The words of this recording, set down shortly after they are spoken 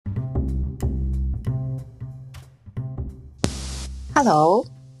Hello,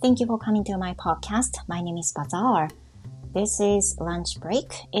 thank you for coming to my podcast. My name is Bazaar. This is lunch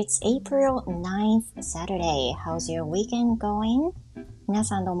break. It's April 9th, Saturday. How's your weekend going? 皆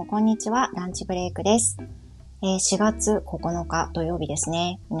さんどうもこんにちは。ランチブレイクです。4月9日土曜日です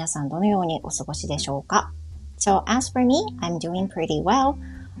ね。皆さんどのようにお過ごしでしょうか？ So as for me, I'm doing pretty well.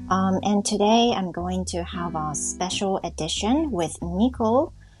 And today I'm going to have a special edition with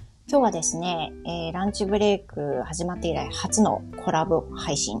Nicole.今日はですね、ランチブレイク始まって以来初のコラボ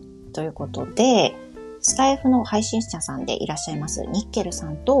配信ということで、スタイフの配信者さんでいらっしゃいますニッケルさ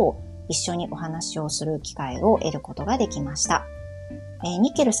んと一緒にお話をする機会を得ることができました。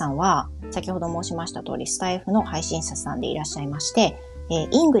ニッケルさんは先ほど申しました通りスタイフの配信者さんでいらっしゃいまして、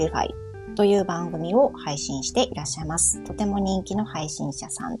イングリファイという番組を配信していらっしゃいます。とても人気の配信者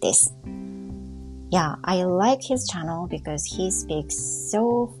さんです。Yeah, I like his channel because he speaks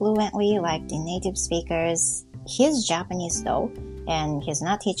so fluently like the native speakers. He's Japanese though, and he's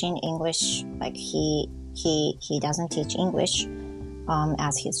not teaching English. Like he doesn't teach English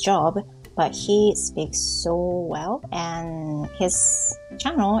as his job, but he speaks so well, and his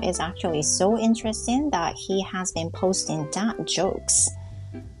channel is actually so interesting that he has been posting dad jokes.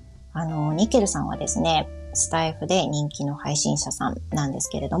 ニケルさんはですね、スタイフで人気の配信者さんなんです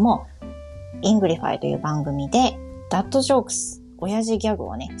けれども、イングリファイという番組でダッドジョークス、親父ギャグ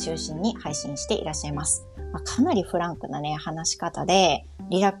をね、中心に配信していらっしゃいます。かなりフランクなね、話し方で、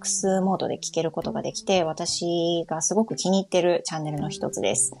リラックスモードで聞けることができて、私がすごく気に入ってるチャンネルの一つ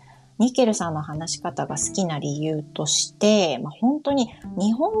です。ニケルさんの話し方が好きな理由として、本当に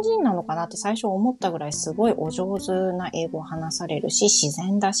日本人なのかなって最初思ったぐらいすごいお上手な英語を話されるし、自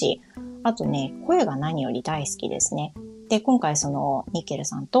然だし、あとね、声が何より大好きですね。で、今回そのニケル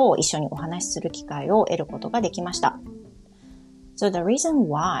さんと一緒にお話しする機会を得ることができました。So the reason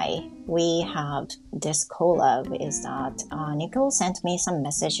why we have this collab is that Nicole sent me some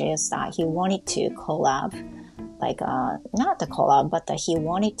messages that he wanted to collab, like not the collab, but that he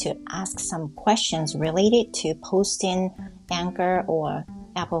wanted to ask some questions related to posting Anchor or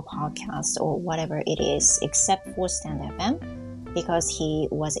Apple Podcasts or whatever it is, except for Stand FM, because he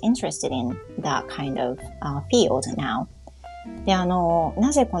was interested in that kind of field now.で、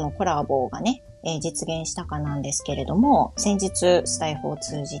なぜこのコラボがね、実現したかなんですけれども、先日スタイフを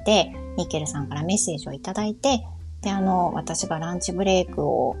通じてニッケルさんからメッセージをいただいて、で、私がランチブレイク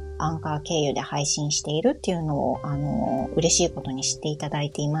をアンカー経由で配信しているっていうのを、嬉しいことに知っていただい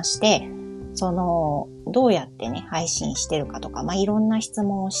ていまして、どうやってね、配信してるかとか、いろんな質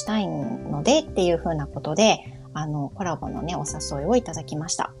問をしたいのでっていうふうなことで、コラボのね、お誘いをいただきま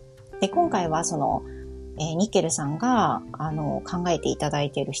した。で、今回はニケルさんが、考えていただ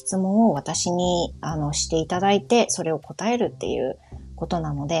いている質問を私に、していただいて、それを答えるっていうこと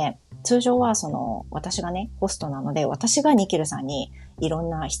なので、通常は私がね、ホストなので、私がニケルさんにいろん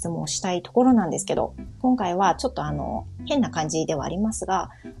な質問をしたいところなんですけど、今回はちょっと変な感じではありますが、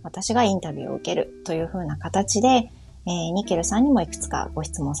私がインタビューを受けるという風な形で、ニケルさんにもいくつかご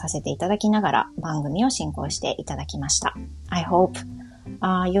質問させていただきながら番組を進行していただきました。I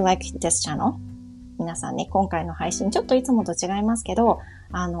hope、you like this channel.皆さんね、今回の配信ちょっといつもと違いますけど、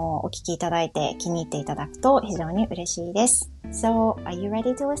お聞きいただいて気に入っていただくと非常に嬉しいです。So, are you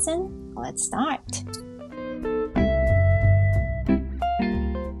ready to listen? Let's start!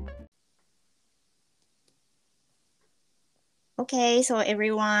 Okay, so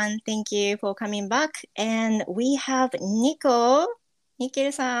everyone, thank you for coming back. And we have Nico. ニケ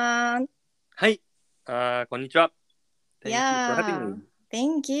ルさん。はい。こんにちは。Thank you for Yeah. having me.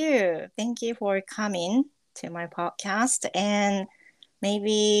 Thank you. Thank you for coming to my podcast. And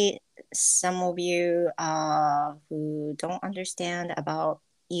maybe some of you who don't understand about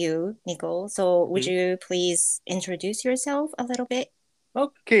you, Nicole. So would you please introduce yourself a little bit?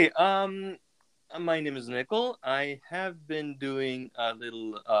 Okay. My name is Nicole. I have been doing a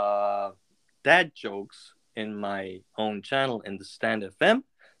little dad jokes in my own channel in the Stand FM.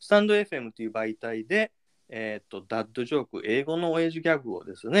 スタンド FM という媒体でダッドジョーク、英語の親父ギャグを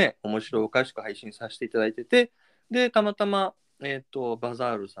ですね、面白おかしく配信させていただいてて、で、たまたま、バ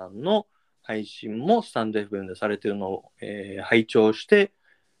ザールさんの配信もスタンド FM でされているのを、拝聴して、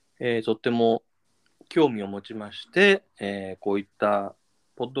とっても興味を持ちまして、こういった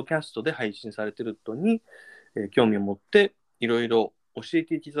ポッドキャストで配信されていることに、興味を持って、いろいろ教え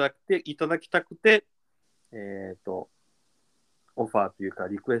ていただきたくて、オファーというか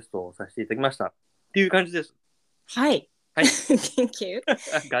リクエストをさせていただきました。っていう感じです。はい。はい。Thank you.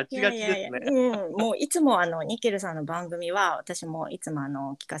 ガチガチですね。もういつもニケルさんの番組は私もいつも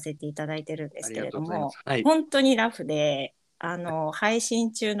聞かせていただいてるんですけれども、はい、本当にラフで配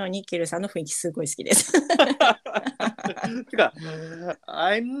信中のニッケルさんの雰囲気すごい好きです。てか、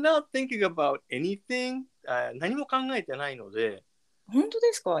I'm not thinking about anything、何も考えてないので、本当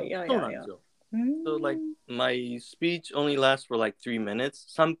ですか？いやいやいや。そうなんですよ。So like my speech only lasts for like 3 minutes。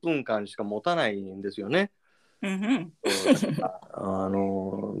3分間しか持たないんですよね。そうだから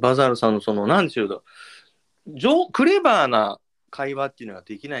バザールさんのその、なんでしょう、クレバーな会話っていうのが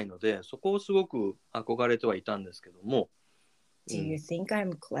できないので、そこをすごく憧れてはいたんですけども。Do you think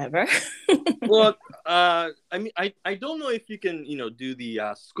I'm clever? Well, I mean, I don't know if you can, do the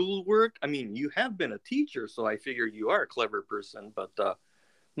school work. I mean, you have been a teacher, so I figure you are a clever person. But,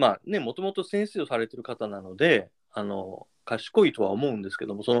 まあね、もともと先生をされてる方なので、賢いとは思うんですけ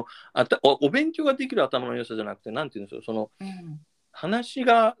ども、お勉強ができる頭の良さじゃなくて、なんて言うんでしょう、話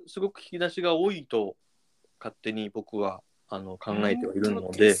がすごく引き出しが多いと勝手に僕は考えてはいる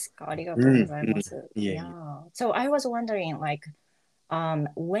ので。ありがとうございます。Yeah. So I was wondering, like,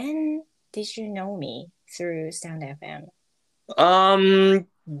 when did you know me through Stand FM?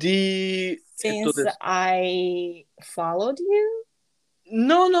 Since I followed you?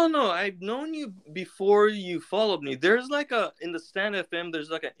 No. I've known you before you followed me. There's like in the Stand FM, there's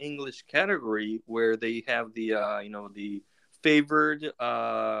like an English category where they have the favored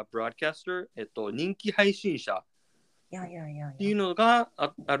broadcaster、人気配信者っていうのが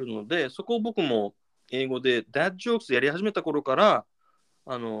あるので、そこを僕も英語で Dad Jokes やり始めた頃から、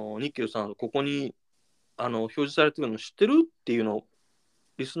ニッケルさん、ここに表示されてるの知ってるっていうのを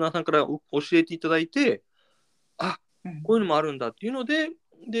リスナーさんから教えていただいて、こういうのもあるんだっていうので、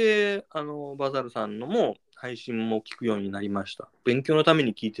バザールさんのも配信も聞くようになりました。勉強のため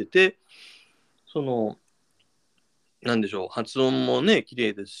に聞いてて、なんでしょう、発音もね、綺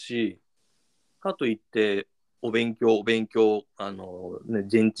麗ですし、かといって、お勉強、前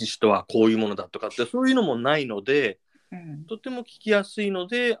置詞とはこういうものだとかって、そういうのもないので、とても聞きやすいの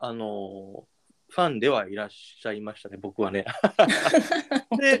で、ファンではいらっしゃいましたね、僕はね。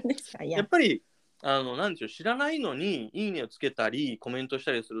で、やっぱり、なんでしょう、知らないのに、いいねをつけたり、コメントし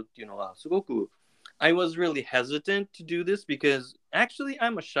たりするっていうのが、すごく、I was really hesitant to do this because actually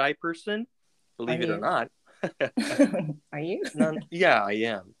I'm a shy person, believe it or not. Are you? Yeah, I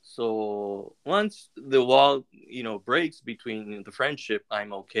am. So once the wall, breaks between the friendship,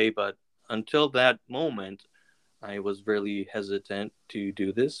 I'm okay. But until that moment, I was really hesitant to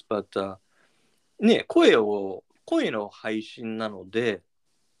do this. But ね、声の配信なので、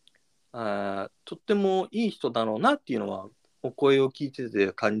とってもいい人だろうなっていうのは、お声を聞いて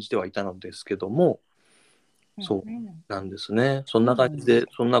て感じてはいたのですけども、そうなんですね。そんな感じで、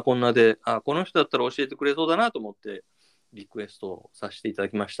そんなこんなで、この人だったら教えてくれそうだなと思って、リクエストをさせていただ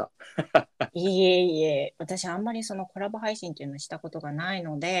きました。いえいえ、私あんまりそのコラボ配信っていうのをしたことがない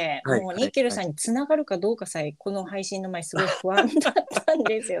ので、もうニッケルさんにつながるかどうかさえ、この配信の前すごい不安だったん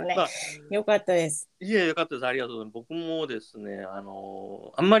ですよね。よかったです。いえ、よかったです。ありがとうございます。僕もですね、あ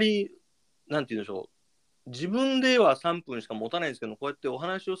んまり、なんて言うんでしょう。自分では3分しか持たないんですけど、こうやってお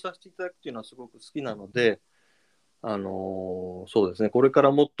話をさせていただくっていうのはすごく好きなので、そうですね、これか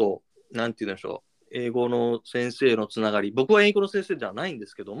らもっと、なんて言うんでしょう、英語の先生のつながり、僕は英語の先生ではないんで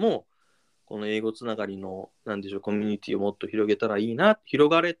すけども、この英語つながりの、なんでしょう、コミュニティをもっと広がれたら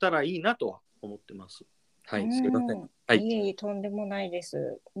いいなとは思ってます。はい、すみません。はい。いえいえ、とんでもないで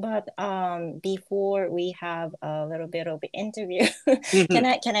す。But before we have a little bit of interview, can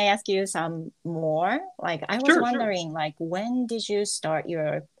I ask you some more? Like I was wondering, like when did you start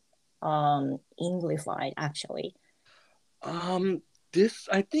your Englified actually? This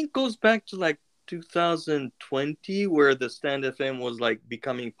I think goes back to like 2020, where the Stand FM was like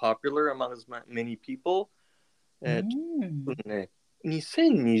becoming popular among many people.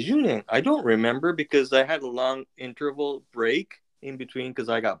 2020年 I don't remember because I had a long interval break in between because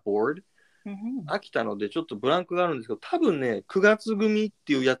I got bored. 飽きたのでちょっとブランクがあるんですけど、多分ね、9月組っ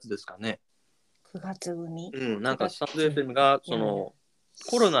ていうやつですかね。9月組？なんかスタンド FM がその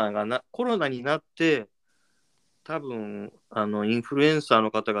コロナになって、多分インフルエンサーの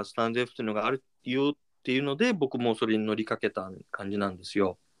方がスタンド F っていうのがあるよっていうので、僕もそれに乗りかけた感じなんです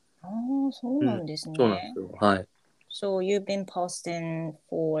よ。そうなんですね。そうなんですよ。はい。So you've been posting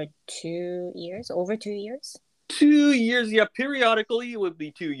for 2 years, over 2 years? 2 years, yeah. Periodically, it would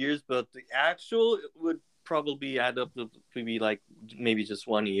be 2 years, but the actual would probably add up to maybe maybe just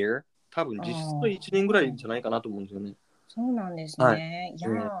 1 year. 多分実質は1年ぐらいじゃないかなと思うんですよね。そうなんですね。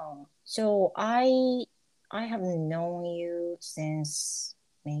Yeah. So I have known you since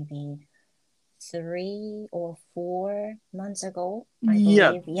maybe 3 or 4 months ago, I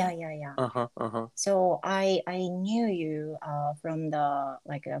believe. Yeah. So I knew you from the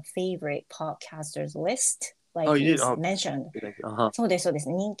like a favorite podcasters list. like Oh, you you did? Oh, mentioned. thank you. Uh-huh. そうです、そうです。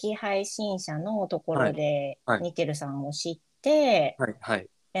人気配信者のとこはい。ろではい。ニケルさんを知って、はい。はい。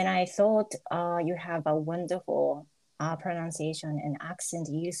and I thought, you have a wonderful pronunciation and accent.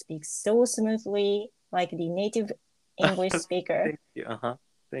 You speak so smoothly, like the native English speaker. Thank you. Uh-huh.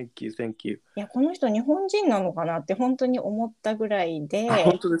 Thank you. Thank you. いや、この人日本人なのかなって本当に思ったぐらいあ、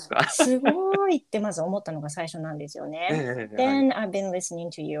本で、当ですか？すごいってまず思ったのが最初なんですよえね。え、はい。Then I've been listening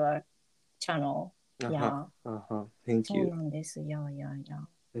to your channel. いあは、や、あは、Thank そう you. なんです。いやいやいや。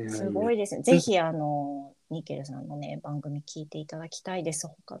いやすいや。ごいですね。ぜひ、ニケルさんのね、番組聞いていただきたいです。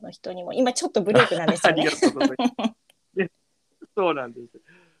他の人にも。今ちょっとブレイクなんですよね。ありがとうございます。でそうなんです。いや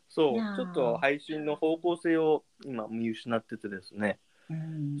そう、ちょっとー、配信の方向性を今見失っててですね。う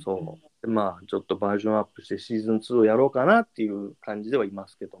ん。そう。でまあ、ちょっとバージョンアップしてシーズン2をやろうかなっていう感じではいま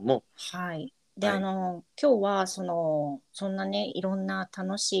すけども。はい。で、はい。今日は、そんなね、いろんな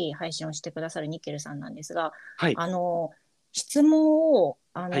楽しい配信をしてくださるニケルさんなんですが、はい。あの、質問を、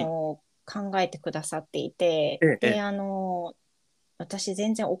はい。考えてくださっていて、ええ、えで、え。私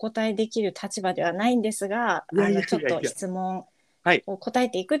全然お答えできる立場ではないんですが、いやいやちょっといやいや。質問はい。を答え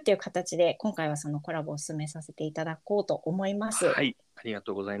ていくっていう形で、今回はそのコラボを進めさせていただこうと思います。はい。ありが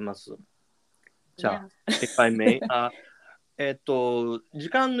とうございます。じゃあ、いや、if I may、時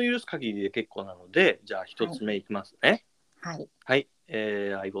間の許す限りで結構なので、じゃあ一はい、つ目いきますね。はい。はい。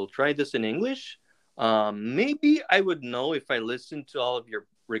I will try this in English. Maybe I would know if I listened to all of your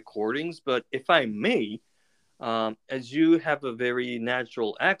recordings, but if I may, as you have a very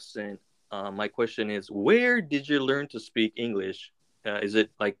natural accent, my question is, where did you learn to speak English? Is it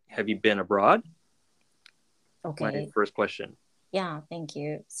like, have you been abroad? My Okay. first question. Yeah, thank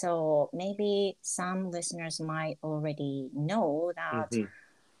you. So maybe some listeners might already know that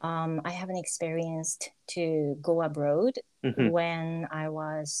Mm-hmm. I haven't experienced to go abroad Mm-hmm. when I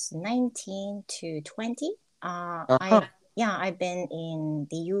was 19 to 20. Uh-huh. Yeah, I've been in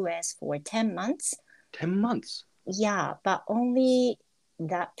the US for 10 months. 10 months. Yeah, but only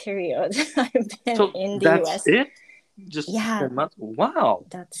that period I've been So in the that's US. it? Just Yeah, 10 months? Wow.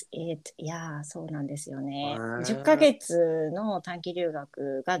 That's it. いやー、そうなんですよね。10ヶうん月の短期留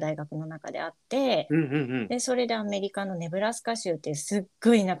学が大学の中であって、うんうん。で、それでアメリカのネブラスカ州っていうすっ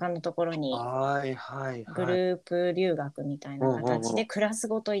ごい田舎のところにはいはいグはい。ループ留学みたいなうんうん形うん。でクラス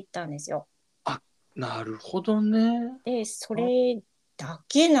ごと行ったんですよ。あ、なるほどね。で、そあれだ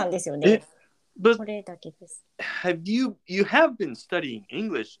けなんですよえ、ね。but それだけです。you have been studying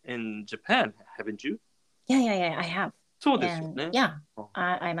English in Japan, haven't you? Yeah, yeah, yeah, I have. そうですよ And ね。yeah,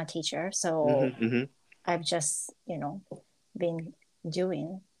 あ I'm a teacher, うんうん so うん I've just, been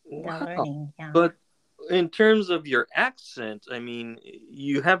doing the Wow. learning. Yeah. But in terms of your accent, I mean,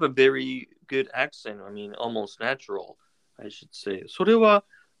 you have a very good accent. I mean, almost natural, I should say. それは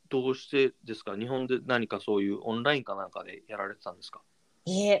どうしてですか？日本で何かそういうオンラインかなんかでやられてたんですか？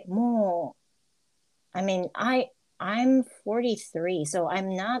いえ、もう、I mean, I'm 43, so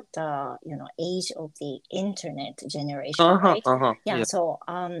I'm not the, age of the internet あ generation, は right? あは。い Yeah, や、so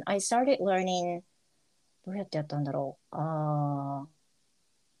I started learning, どうやってやったんだろう。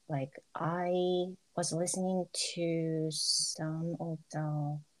Like I was listening to some of the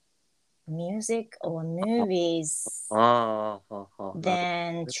music or あ movies, あ、はは、なる then ほど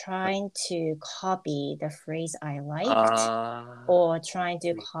ね。trying to copy the phrase I あ liked, あ、or trying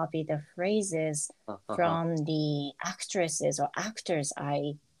to copy the phrases ははは。from the actresses or actors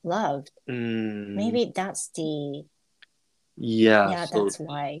I loved. うーん。Maybe that's the, Yeah, yeah, so that's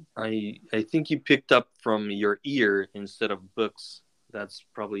why. I think you picked up from your ear instead of books. That's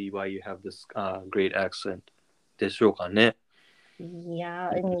probably why you have this great accent. でしょうかね。い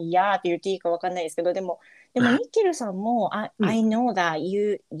や、いやって言っていいかわかんないですけど、でもニッケルさんも、うん。I know that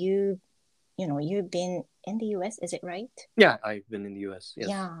you've been in the US, is it right? Yeah, I've been in the US. Yes.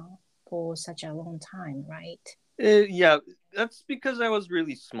 Yeah, for such a long time, right? Yeah, that's because I was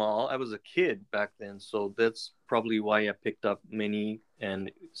really small. I was a kid back then, so that's probably why I picked up many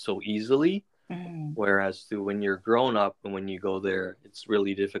and so easily. うん、Whereas to when you're grown up and when you go there, it's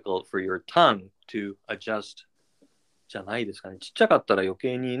really difficult for your tongue to adjust じゃないですかね。ちっちゃかったら余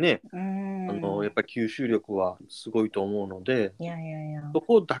計にね、うん、やっぱり吸収力はすごいと思うので、いやいやいや。そ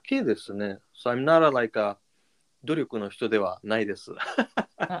こだけですね。So I'm not like a 努力の人ではないです。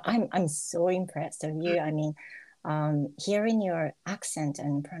I'm so impressed of you. I mean, hearing your accent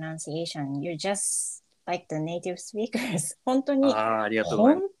and pronunciation, you're just like the native speakers. 本当に、ありがとうご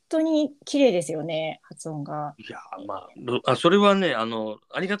ざいま本当に綺麗ですよね、発音が。す。いや、まあ、それはね、あ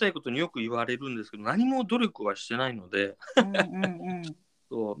りがたいことによく言われるんですけど、何も努力はしてないので、うんうんうん。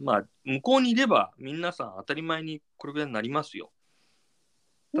そうまあ、向こうにいれば、皆さん当たり前にこれぐらいになりますよ。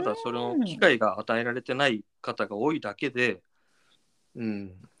ただ、その機会が与えられてない方が多いだけで、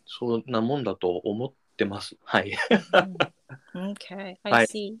そんなもんだと思ってます。はい。Okay, I はい。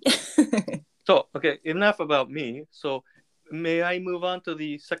see. So, okay, enough about me. So, may I move on to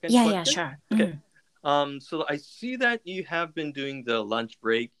the second Yeah, yeah, question? sure. Okay. So I see that you have been doing the lunch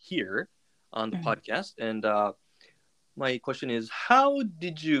break here on the podcast, and my question is, how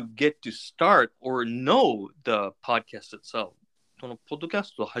did you get to start or know the podcast itself? このポッドキャ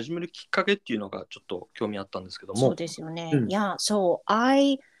ストを始めるきっかけっていうのがちょっと興味あったんですけども。そうですよね。Yeah, so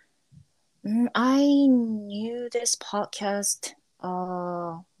I knew this podcast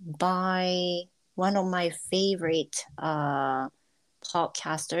by one of my favorite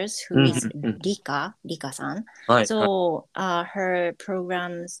podcasters who is Rika-san. はい。So her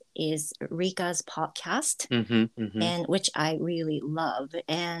programs is Rika's podcast, and which I really love.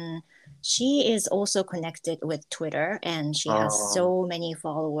 And she is also connected with Twitter, and she has so many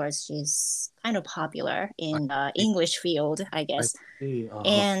followers. She's kind of popular in the English field, I guess.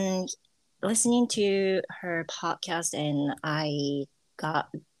 And listening to her podcast, and I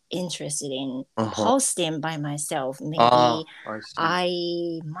got interested in hosting by myself. Maybe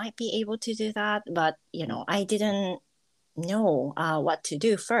I might be able to do that, but I didn't know what to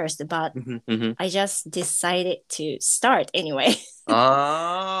do first, but I just decided to start anyway. I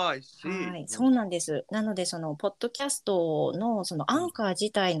は see. い、そうなんです。なので、そのポッドキャストのそのアンカー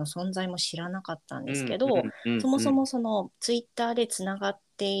自体の存在も知らなかったんですけど、そもそもそのツイッターでつながっ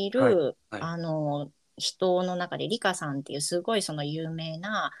ている、人の中でリカさんっていうすごいその有名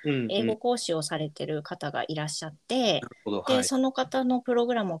な英語講師をされてる方がいらっしゃって、で、その方のプロ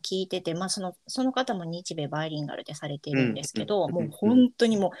グラムを聞いてて、その方も日米バイリンガルでされてるんですけど、もう本当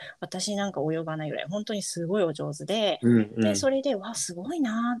にもう私なんか及ばないぐらい本当にすごいお上手で、で、それで、わ、すごい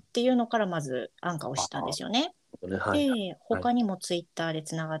なっていうのからまずアンカーを知ったんですよね。で、他にもツイッターで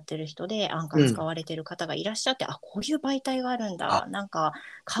つながってる人でアンカー使われてる方がいらっしゃって、こういう媒体があるんだ。なんか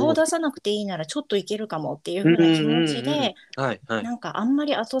顔出さなくていいならちょっといけるかもっていう風な気持ちで、なんかあんま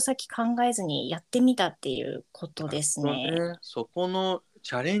り後先考えずにやってみたっていうことですね。そこの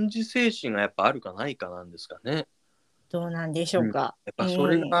チャレンジ精神がやっぱあるかないかなんですかね。どうなんでしょうか。やっぱそ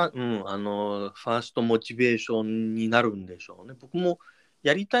れが、ファーストモチベーションになるんでしょうね。僕も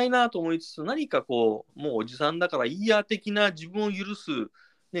やりたいなと思いつつ、何かこう、もうおじさんだからいいや的な自分を許す、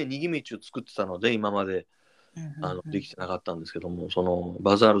逃げ道を作ってたので、今までできてなかったんですけども、その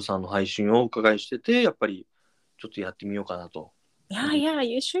バザールさんの配信をお伺いしてて、やっぱりちょっとやってみようかなと。Yeah,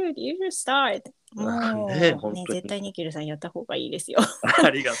 you should start. もうね、絶対ニキルさんやった方がいいですよ。あ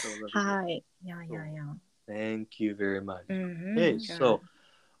りがとうございます。はい。いやいやいや。Thank you very much.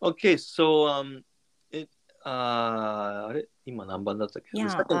 Okay, soあれ今何番だったっけ Yeah,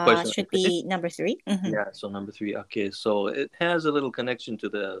 The second question, should be number 3. Yeah, so number 3. Okay, so it has a little connection to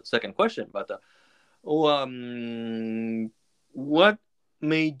the second question, but what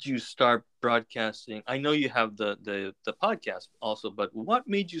made you start broadcasting? I know you have the podcast also, but what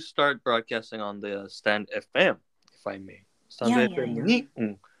made you start broadcasting on the Stand FM, if I may? Stand FM に、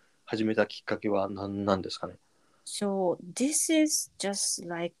始めたきっかけは何ですかね So this is just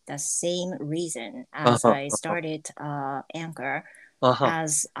like the same reason as I started Anchor,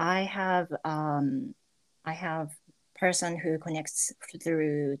 as I have person who connects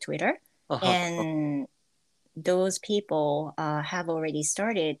through Twitter, and those people have already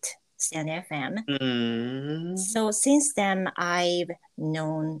started Stand FM. So since then, I've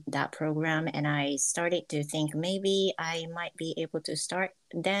known that program, and I started to think maybe I might be able to start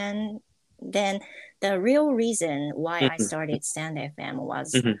then the real reason why I started Stand FM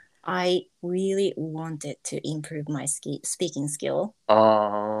was I really wanted to improve my speaking skill.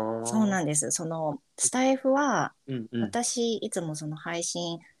 そうなんです。そのスタイフは、私いつもその配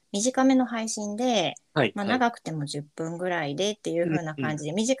信短めの配信で、長くても10分ぐらいでっていう風な感じ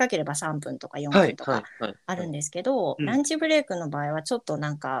で、短ければ3分とか4分とかあるんですけど、ランチブレイクの場合はちょっと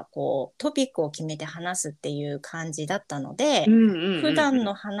なんかこうトピックを決めて話すっていう感じだったので、普段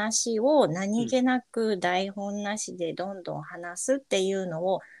の話を何気なく台本なしでどんどん話すっていうの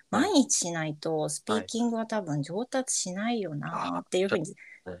を毎日しないとスピーキングは多分上達しないよなっていう風に、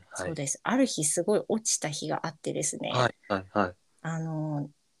そうです。ある日すごい落ちた日があってですね、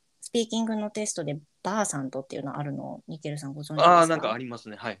スピーキングのテストでバーサントっていうのあるの、ニケルさんご存知ですか？なんかあります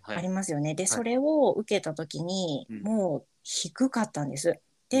ね。ありますよね。で、それを受けたときに、もう低かったんです。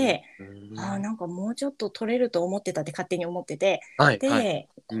で、なんかもうちょっと取れると思ってたって勝手に思ってて、で、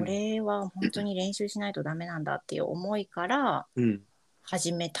これは本当に練習しないとダメなんだっていう思いから、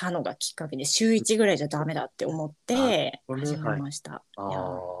始めたのがきっかけで、週1ぐらいじゃダメだって思って始めました。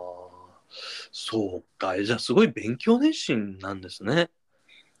そうか。じゃあすごい勉強熱心なんですね。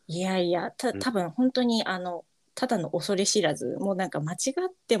いやいや、多分本当にただの恐れ知らず、もうなんか間違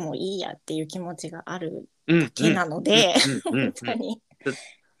ってもいいやっていう気持ちがあるだけなので、本当に。い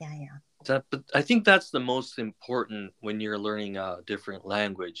やいや。But I think that's the most important when you're learning a different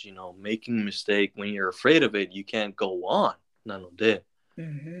language. Making a mistake when you're afraid of it, you can't go on. なので、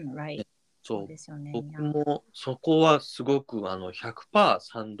right. そうですよね。僕もそこはすごく100%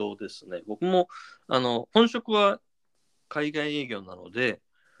賛同ですね。僕も本職は海外営業なので、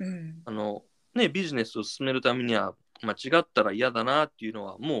ビジネスを進めるためには間違ったら嫌だなっていうの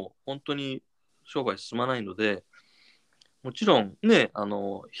はもう本当に商売進まないので、もちろんね、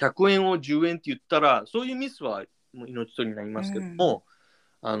100円を10円って言ったら、そういうミスはもう命取りになりますけども、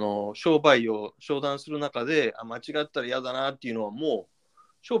商売を商談する中で間違ったら嫌だなっていうのはもう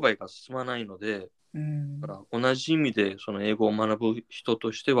商売が進まないので、だから同じ意味でその英語を学ぶ人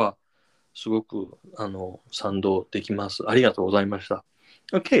としてはすごく賛同できます。ありがとうございました。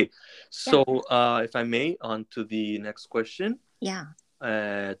Okay, so if I may, on to the next question. Yeah.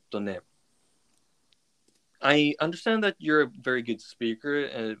 ね、I understand that you're a very good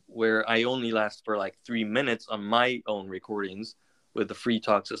speaker, where I only last for like 3 minutes on my own recordings with the free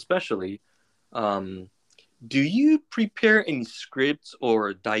talks, especially. Do you prepare any scripts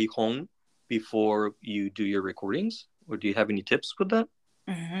or daihon before you do your recordings, or do you have any tips with that?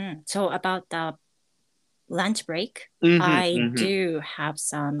 So about the lunch break, I do have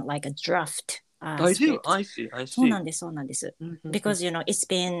some like a draft I do. script. I see. そうなんです、そうなんです。Because it's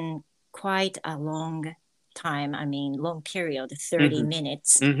been quite a long time. I mean, long period, 30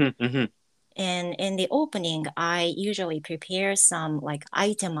 minutes. And in the opening, I usually prepare some like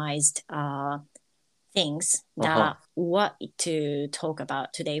itemized things that what to talk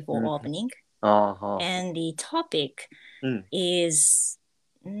about today for opening. And the topic is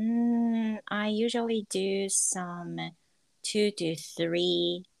I usually do some 2 to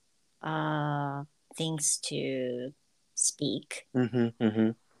 3 things to speak.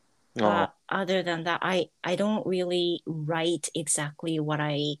 But other than that, I don't really write exactly what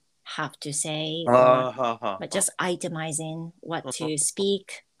I have to say, but just itemizing what to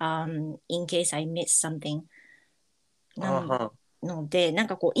speak in case I miss something. ので、なん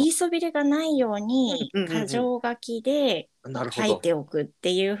かこう言いそびれがないように箇条書きで書いておくっ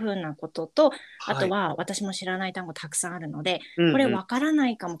ていうふうなことと、あとは私も知らない単語たくさんあるので、これわからな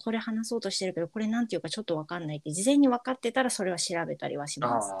いかも、これ話そうとしてるけど、これなんていうかちょっとわかんないって事前に分かってたらそれは調べたりはし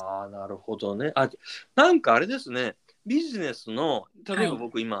ます。ああ、なるほどね。なんかあれですね、ビジネスの、例えば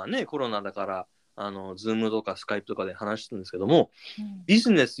僕今ね、コロナだから、ズームとかスカイプとかで話してるんですけども、ビ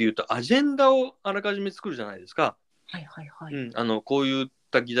ジネス言うとアジェンダをあらかじめ作るじゃないですか。こういっ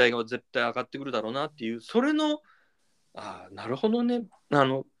た議題が絶対上がってくるだろうなっていう、それの、なるほどね。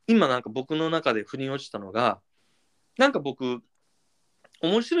今なんか僕の中で腑に落ちたのが、なんか僕、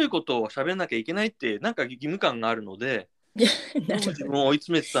面白いことを喋んなきゃいけないって、なんか義務感があるので、自分を追い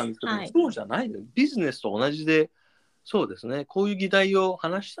詰めてたんですけど、そうじゃないの。ビジネスと同じで、そうですね、こういう議題を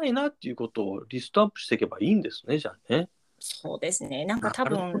話したいなっていうことをリストアップしていけばいいんですね、じゃあね。そうですね。なんか多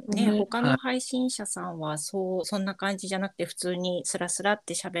分ね、他の配信者さんはそんな感じじゃなくて普通にスラスラっ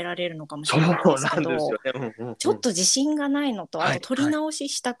て喋られるのかもしれないですけど、ちょっと自信がないのと、あと取り直し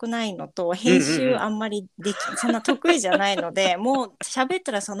したくないのと、編集あんまりそんな得意じゃないので、もう喋っ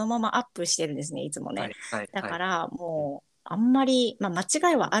たらそのままアップしてるんですね、いつもね。だからもう、あんまり、間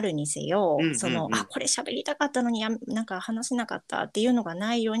違いはあるにせよ、これ喋りたかったのになんか話せなかったっていうのが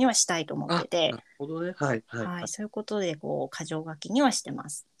ないようにはしたいと思ってて、なるほどね。そういうことで、箇条書きにはしてま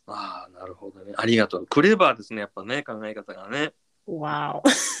す。なるほどね。ありがとう。クレバーですね、やっぱね、考え方がね。Wow.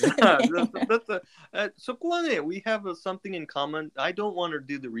 そこはね、we have something in common. I don't want to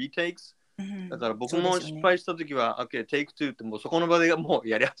do the retakes. だから僕も失敗したときは、OK, take two ってもうそこの場でもう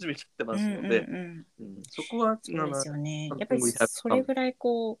やり始めちゃってますので、そこはそうですよね。やっぱりそれぐらい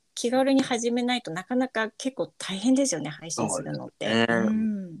気軽に始めないとなかなか結構大変ですよね、配信するのって。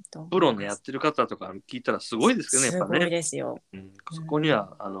プロのやってる方とか聞いたらすごいですけどね、やっぱね。すごいですよ。そこに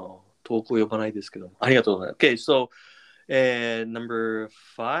は遠く及ばないですけど、ありがとうございます。Okay, so number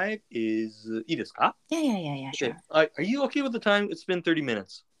 5 is いいですか？ Yeah, sure. Are you okay with the time? It's been 30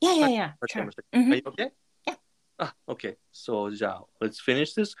 minutes. Yeah, sure. Are you okay? Yeah. Okay. So, let's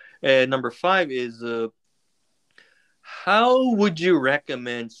finish this. Number 5 is how would you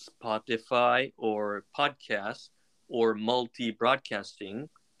recommend Spotify or podcast or multi-broadcasting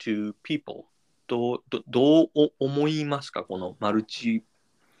to people? どう思いますかこのマルチ、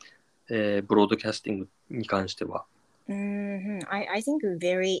ブロードキャスティングに関しては。I think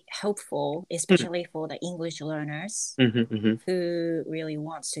very helpful, especially for the English learners うんうんうん。 who really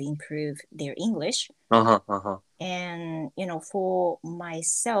wants to improve their English. あはあは。And, for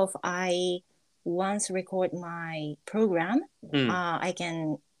myself, I once record my program, うん。I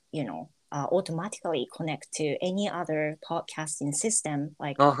can, automatically connect to any other podcasting system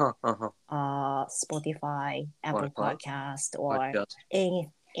like あはあは。Spotify, Apple Spotify? Podcast, or Podcast.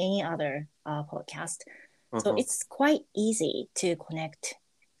 any other podcast. あ So は。 it's quite easy to connect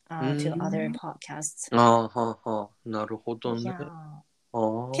う to other ん。 podcasts. あはは。なるほどね。いやー、あ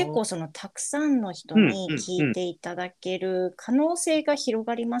あ。結構そのたくさんの人うんにうんうん。聞いていただける可能性が広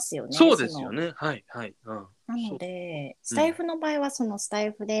がりますよね。そうですよね。はいはい。うん。なのそう。で、スうん。タイフの場合はそのスタ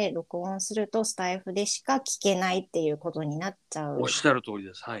イフで録音するとスタイフでしか聞けないっていうことになっちゃおっしゃる通り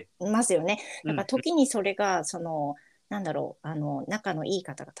です。はい。ますよね。だからうん。時にそれがなんだろう、仲のいい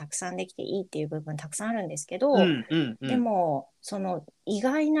方がたくさんできていいっていう部分たくさんあるんですけど、うんうんうでん。も意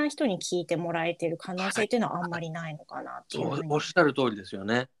外な人に聞いてもらえてる可能はい。性っていうのはあんまりないのかなっていうそう、ふうにおっしゃる通りですよ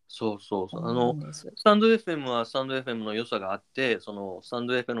ね。そうそうそう。思うんです。スタンド FM はスタンド FM の良さがあって、スタン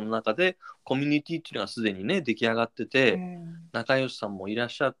ド FM の中でコミュニティっていうのがすでにね、出来上がってうて、ん、仲良しさんもいらっ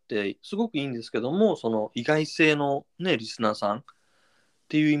しゃって、すごくいいんですけども、その意外性のね、リスナーさんっ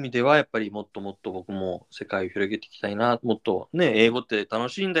ていう意味では、やっぱりもっともっと僕も世界を広げていきたいな、もっとね、英語って楽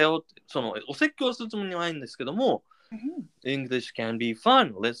しいんだよって、お説教するつもりはないんですけども、English can be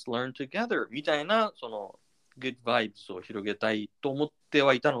fun, let's learn together みたいな、good vibes を広げたいと思って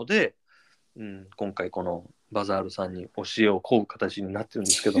はいたので、うん、今回このバザールさんに教えを請う形になってるん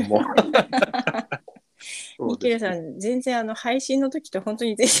ですけども。ミケルさん、全然配信の時と本当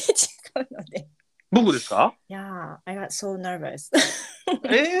に全然違うので。僕ですか？いやー、I got so nervous.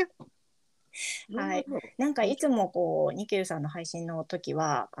 はい。なんかいつもニケルさんの配信の時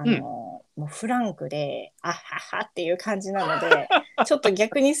は、もうフランクで、あははっていう感じなので、ちょっと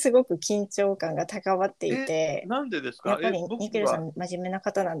逆にすごく緊張感が高まっていて、なんでですか？やっぱり僕はニケルさん真面目な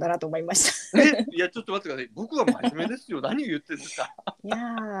方なんだなと思いました。いや、ちょっと待ってください。僕は真面目ですよ。何を言ってるんですか？いや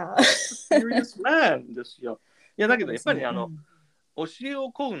ー。serious man ですよ。いや、だけどやっぱり教えを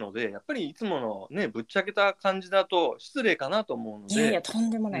請うので、やっぱりいつものね、ぶっちゃけた感じだと失礼かなと思うので、いやいや、とん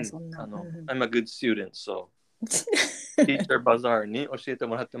でもない、そんな。I'm a good student, so Teacher Bazaar に教えて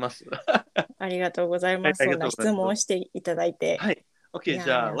もらってます。ありがとうございます。そんな質問をしていただいて。はい。Okay,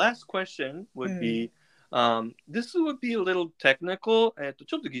 じゃあ、last question would be, this would be a little technical,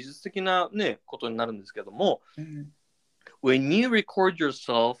 ちょっと技術的なね、ことになるんですけども、when you record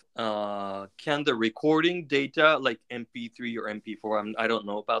yourself, can the recording data like MP3 or MP4, I don't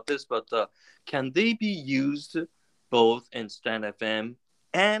know about this, but can they be used both in Stand FM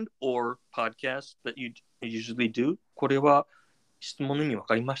and or podcast that you usually do? これは質問の意味わ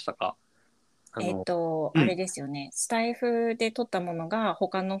かりましたか？あれですよね。スタイフで撮ったものが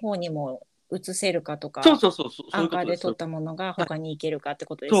他の方にも映せるかとか、そうアンカーで撮ったものが他に行けるかって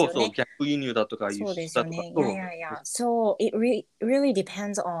ことですよね。そう、逆輸入だとか輸そうで出だとか。すよね。いや。So it really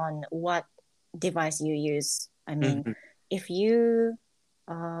depends on what device you use. I mean, if you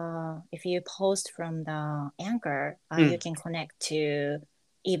post from the Anchor, you can connect to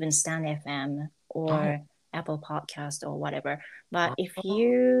even Stan FM or Apple Podcast or whatever. But if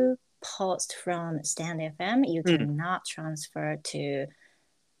you post from Stan FM, you cannot transfer to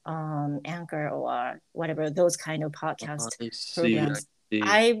Anchor or whatever, those kind of podcast programs.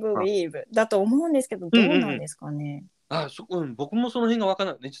 I believe だと思うんですけど、どうなんですかね。僕もその辺が分か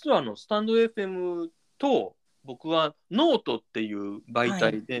らない。実はスタンド FM と僕はノートっていう媒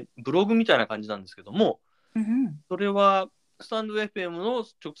体で、ブログみたいな感じなんですけども、それはスタンド FM の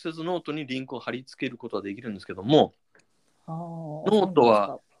直接ノートにリンクを貼り付けることはできるんですけども、ノート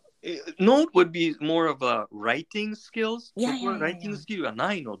はNote would be more of a writing skills. 僕はライティングスキルが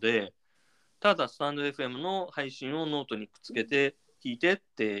ないので、ただスタンド FM の配信をノートにくっつけて聞いてっ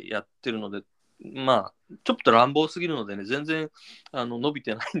てやってるので、まあちょっと乱暴すぎるのでね、全然伸び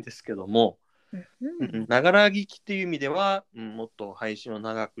てないんですけども、ながら聞きっていう意味では、もっと配信を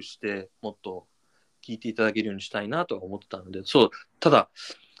長くしてもっと聞いていただけるようにしたいなと思ってたので、そう、ただ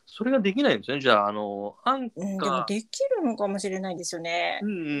それができないんですね。じゃあ、アンカー、でもできるのかもしれないですよね。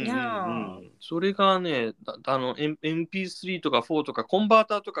それがね、MP3 とか4とかコンバー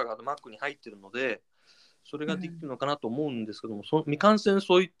ターとかが Mac に入ってるので、それができるのかなと思うんですけども、未完成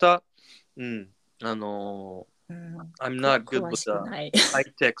そういった、I'm not good with the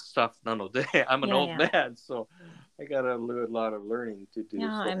high-tech stuff なので、I'm an old man, so I got a lot of learning to do.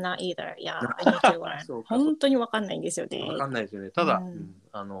 Yeah, I'm not either. Yeah, I need to learn. 本当に分かんないんですよね。分かんないですよね。ただ、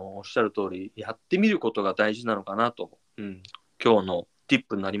おっしゃる通り、やってみることが大事なのかなと、今日のティッ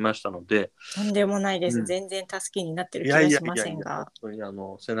プになりましたので。とんでもないです。うん全然助けになってるいやい気がしまやいやいや、せんが。本当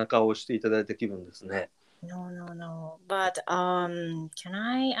に背中を押していただいた気分ですね。No, no, no. But can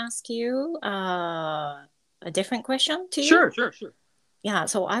I ask you a different question to you? Sure, sure, sure. Yeah,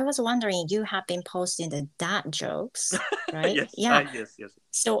 so I was wondering, you have been posting the dad jokes, right? Yes, Yeah. yes, yes.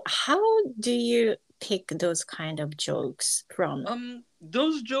 So how do you pick those kind of jokes from?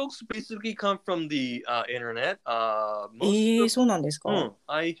 Those jokes basically come from the internet. Most of そうなんですか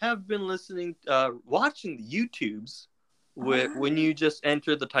？I have been listening, watching the YouTubes when あ you just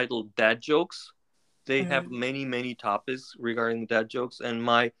enter the title dad jokes. ー They う have ん many, many topics regarding dad jokes. And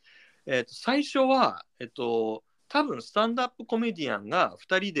最初は、多分スタンダップコメディアンが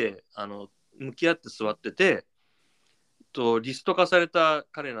2人で向き合って座ってて、リスト化された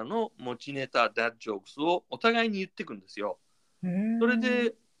彼らの持ちネタ、dad jokes をお互いに言っていくんですよ。うーんそれ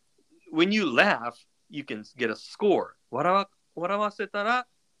で、when you laugh, you can get a score. 笑わせたら、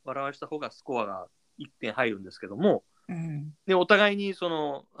笑わせた方がスコアが1点入るんですけども、うんでお互いに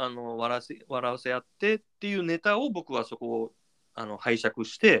笑わせ合ってっていうネタを僕はそこを拝借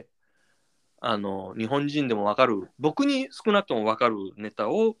して、日本人でも分かる、僕に少なくとも分かるネタ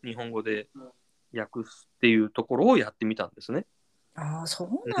を日本語で訳すっていうところをやってみたんですね。ああ、そ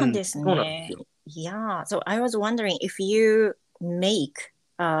うなんですそうなんですね。よ。Yeah, so I was wondering if you make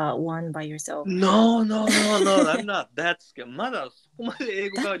one by yourself. No, no, no, no, I'm not that scared. まだそこまで英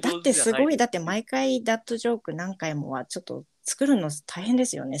語がだっ上手てすごい、じゃないです。だって毎回ダットジョーク何回もはちょっと作るの大変で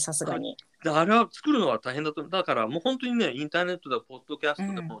すよね、さすがに。あれは作るのは大変だと。だからもう本当にね、インターネットでポッドキャスト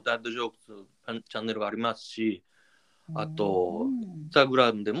でうんもダッドジョークスチャンネルがありますし、あうと、んインスタグ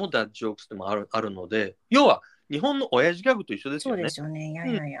ラムでもダッドジョークスでもあるので、要は日本の親父ギャグと一緒ですそうでよね。すよね。いやうん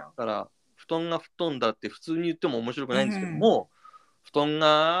いやいや。だから、布団が布団だって普通に言っても面白くないんですけどうんも、布団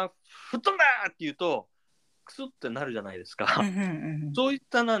が布団だって言うと、クスってなるじゃないですか。うんうんそういっ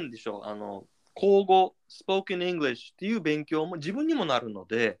たなんでしょう、口語、Spoken English っていう勉強も自分にもなるの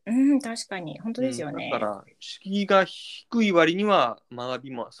で、うん、確かに、本当ですよだかね。ら、敷居が低い割には学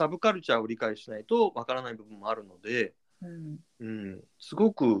びも、サブカルチャーを理解しないとわからない部分もあるので、す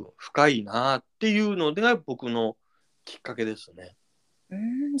ごく深いなっていうのが僕のきっかけですね。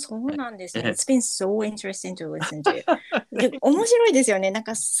そうなんですね。It's been so interesting to listen to. で、面白いですよね。なん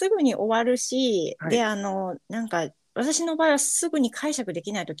かすぐに終わるし、はいで、なんか私の場合はすぐに解釈で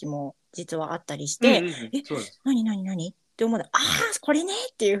きない時も実はあったりしうんて、そうです。何って思うの、ああ、これね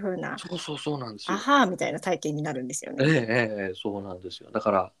っていう風な、そうなんですよ。あはーみたいな体験になるんですよね。そうなんですよ。だ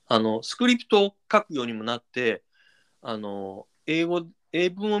から、スクリプトを書くようにもなって、英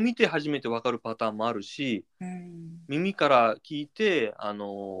文を見て初めてわかるパターンもあるし、耳から聞いて、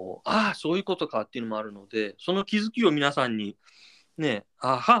そういうことかっていうのもあるので、その気づきを皆さんにね、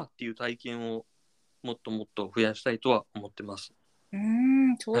あはっていう体験をもっともっと増やしたいとは思ってます。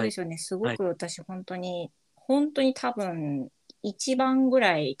そうですよね。すごく私本当に多分一番ぐ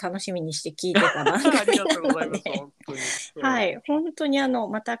らい楽しみにして聞いてた番組なありがとうございのます。で、本当に。はい、本当に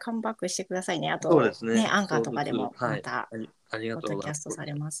またカムバックしてくださいね。あそうでとすね。アンカーとかでもはい。またありがポッドキャとうございます。ストさ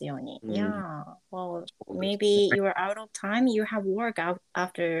れますように。うん Yeah, well, そうです maybe you are out of time. You have work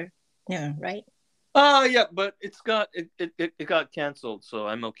after noon, right? Yeah, but it got canceled, so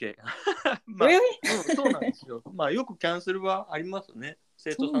I'm okay. まあ、Really? そうなんですよ。まあ、よくキャンセルはありますね。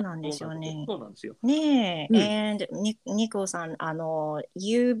生徒さんそうなんですよね。そうなんですよ。ねえ、うん。and Nico さん、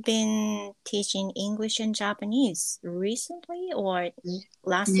you've been teaching English and Japanese recently or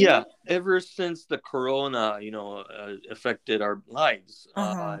last year? Yeah, ever since the corona, affected our lives,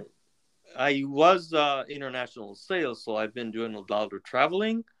 Uh-huh. I was international sales, so I've been doing a lot of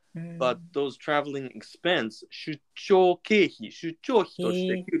traveling, but those traveling expense, 出張費とし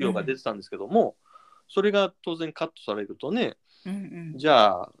て給料が出てたんですけども、それが当然カットされるとね、じ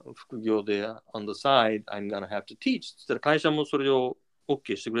ゃあ副業で on the side, I'm gonna have to teach って言ったら会社もそれを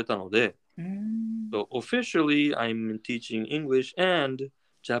OK してくれたので、So officially, I'm teaching English and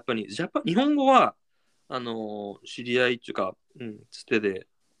Japanese. 日本語は知り合いっていうか、つてで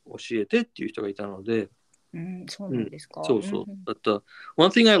教えてっていう人がいたので、そうなんですか。そうそう。But one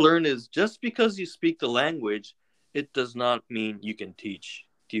thing I learned is just because you speak the language, it does not mean you can teach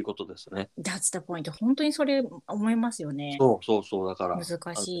っていうことですね。That's the point. 本当にそれ思いますよね。そう。だから。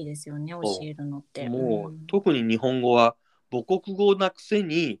難しいですよね、教えるのって。もう、特に日本語は母国語なくせ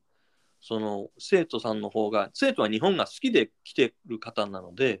に、その生徒さんの方が、生徒は日本が好きで来てる方な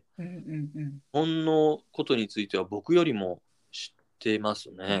ので、日本のことについては僕よりも知ってま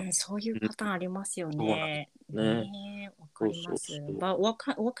すね。そういうパターンありますよね。わかります。そう。But what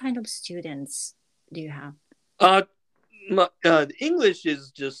kind of students do you have? English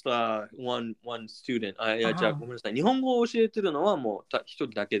is just one student. じゃあごめんなさい。日本語を教えてるのはもう一人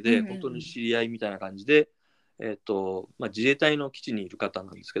だけで、本当に知り合いみたいな感じで、自衛隊の基地にいる方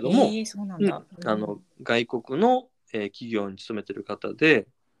なんですけども、そうなんだ。外国の、企業に勤めてる方で、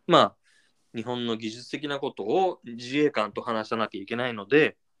日本の技術的なことを自衛官と話さなきゃいけないの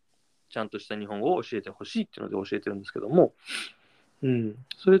で、ちゃんとした日本語を教えてほしいっていうので教えてるんですけども、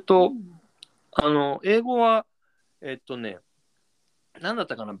それと、英語は、何だっ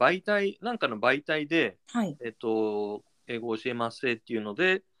たかな、なんかの媒体で、英語を教えますっていうの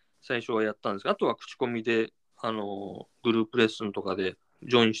で、最初はやったんですが、あとは口コミで、グループレッスンとかで、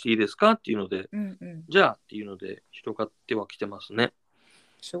ジョインしていいですかっていうので、じゃあっていうので、広がってはきてますね。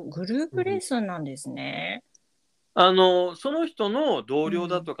そう、グループレッスンなんですね。その人の同僚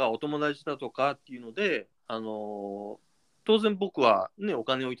だとか、お友達だとかっていうので、当然僕はね、お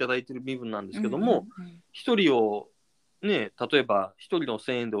金をいただいてる身分なんですけども、一人をね、例えば一人の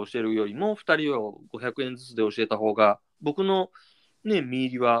1000円で教えるよりも、二人を500円ずつで教えた方が、僕のね、見入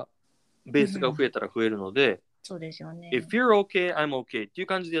りは、ベースが増えたら増えるので、そうですよね。If you're okay, I'm okay っていう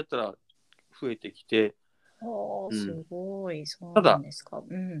感じでやったら増えてきて、すごい、そうただ、なんですか。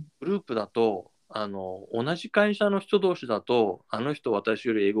グループだと、同じ会社の人同士だと、あの人私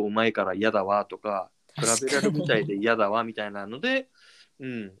より英語うまいから嫌だわとか、比べられるみたいで嫌だわみたいなので、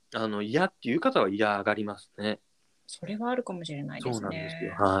嫌っていう方は嫌がりますね。それはあるかもしれないですね。そうなんです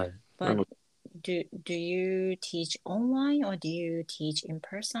よ。はい。But do you teach online or do you teach in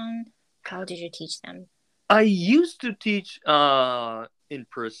person? How did you teach them? I used to teach in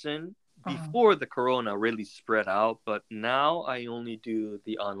person before the corona really spread out, but now I only do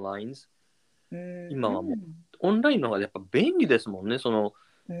the onlines. 今はもうオンラインの方がやっぱ便利ですもんね。その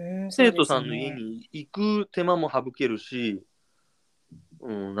生徒さんの家に行く手間も省けるし、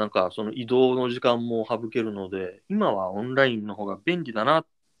なんかその移動の時間も省けるので、今はオンラインの方が便利だなっ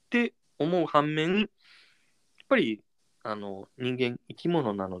て思う反面、やっぱり人間生き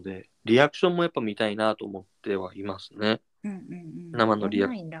物なので、リアクションもやっぱ見たいなと思ってはいますね。生のリア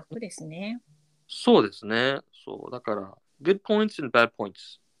クション。オンライン楽ですね。そうですね。そう。だから、good points and bad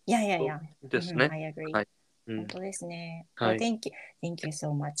points。いやいやいや。ですね。I agree. はい。本当ですね。はい。Thank you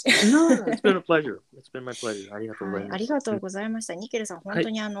so much. No, it's been a pleasure. It's been my pleasure. ありがとうございます。ありがとうございました。ニケルさん、本当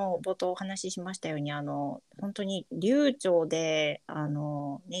に冒頭お話ししましたように、本当に流暢で、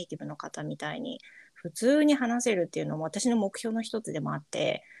ネイティブの方みたいに、普通に話せるっていうのも私の目標の一つでもあっ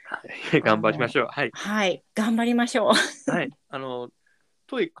て、頑張りましょう。はい。はい、頑張りましょう。はい。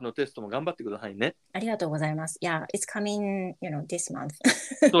トイックのテストも頑張ってくださいね。ありがとうございます。Yeah, it's coming, this month.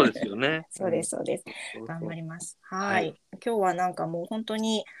 そうですよね。そうです、そうです。頑張ります。はい。今日はなんかもう本当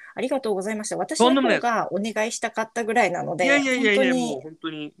にありがとうございました。私の方がお願いしたかったぐらいなので、本当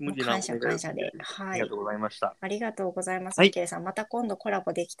に無理な感謝で。はい。ありがとうございました。ありがとうございます。ミケルさん、また今度コラ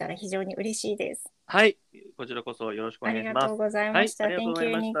ボできたら非常に嬉しいです。はい。こちらこそよろしくお願いします。ありがとうございました。Thank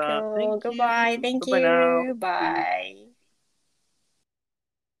you, Nico. Goodbye. Thank you. Bye.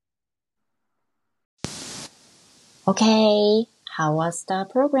 Okay, how was the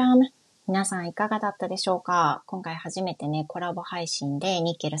program? 皆さんいかがだったでしょうか？今回初めてね、コラボ配信で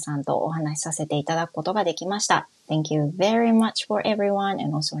ニッケルさんとお話しさせていただくことができました。Thank you very much for everyone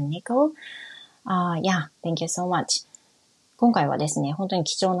and also Nico. Yeah, thank you so much. 今回はですね、本当に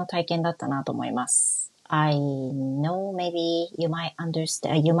貴重な体験だったなと思います。I know maybe you might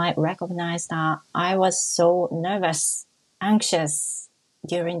understand, you might recognize that I was so nervous, anxious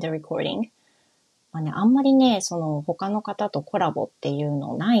during the recording.あんまりね、他の方とコラボっていう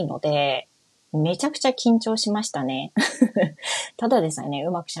のないので、めちゃくちゃ緊張しましたね。ただでさえね、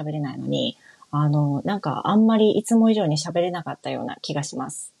うまく喋れないのに、なんかあんまりいつも以上に喋れなかったような気がしま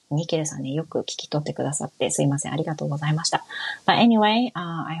す。ニケルさんね、よく聞き取ってくださってすいません。ありがとうございました。But anyway,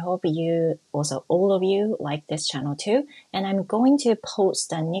 I hope you, also all of you like this channel too. And I'm going to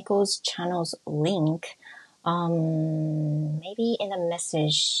post the Nico's channel's link, maybe in a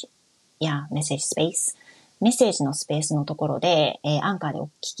message.Yeah, message space. メッセージのスペースのところで、アンカーでお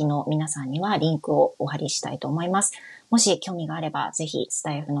聞きの皆さんにはリンクをお貼りしたいと思います。もし興味があれば、ぜひス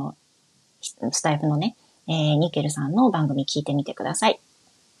タイフのね、ニケルさんの番組聞いてみてください。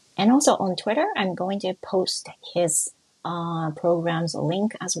And also on Twitter, I'm going to post his program's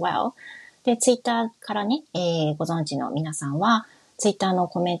link as well. で、ツイッターからね、ご存知の皆さんは、ツイッターの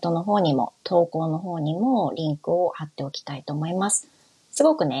コメントの方にも、投稿の方にもリンクを貼っておきたいと思います。す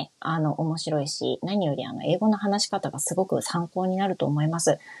ごくね、面白いし、何より英語の話し方がすごく参考になると思いま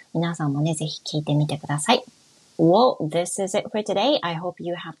す。皆さんもね、ぜひ聞いてみてください。Well, this is it for today. I hope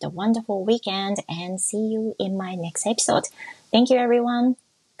you have a wonderful weekend and see you in my next episode. Thank you everyone.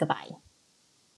 Goodbye.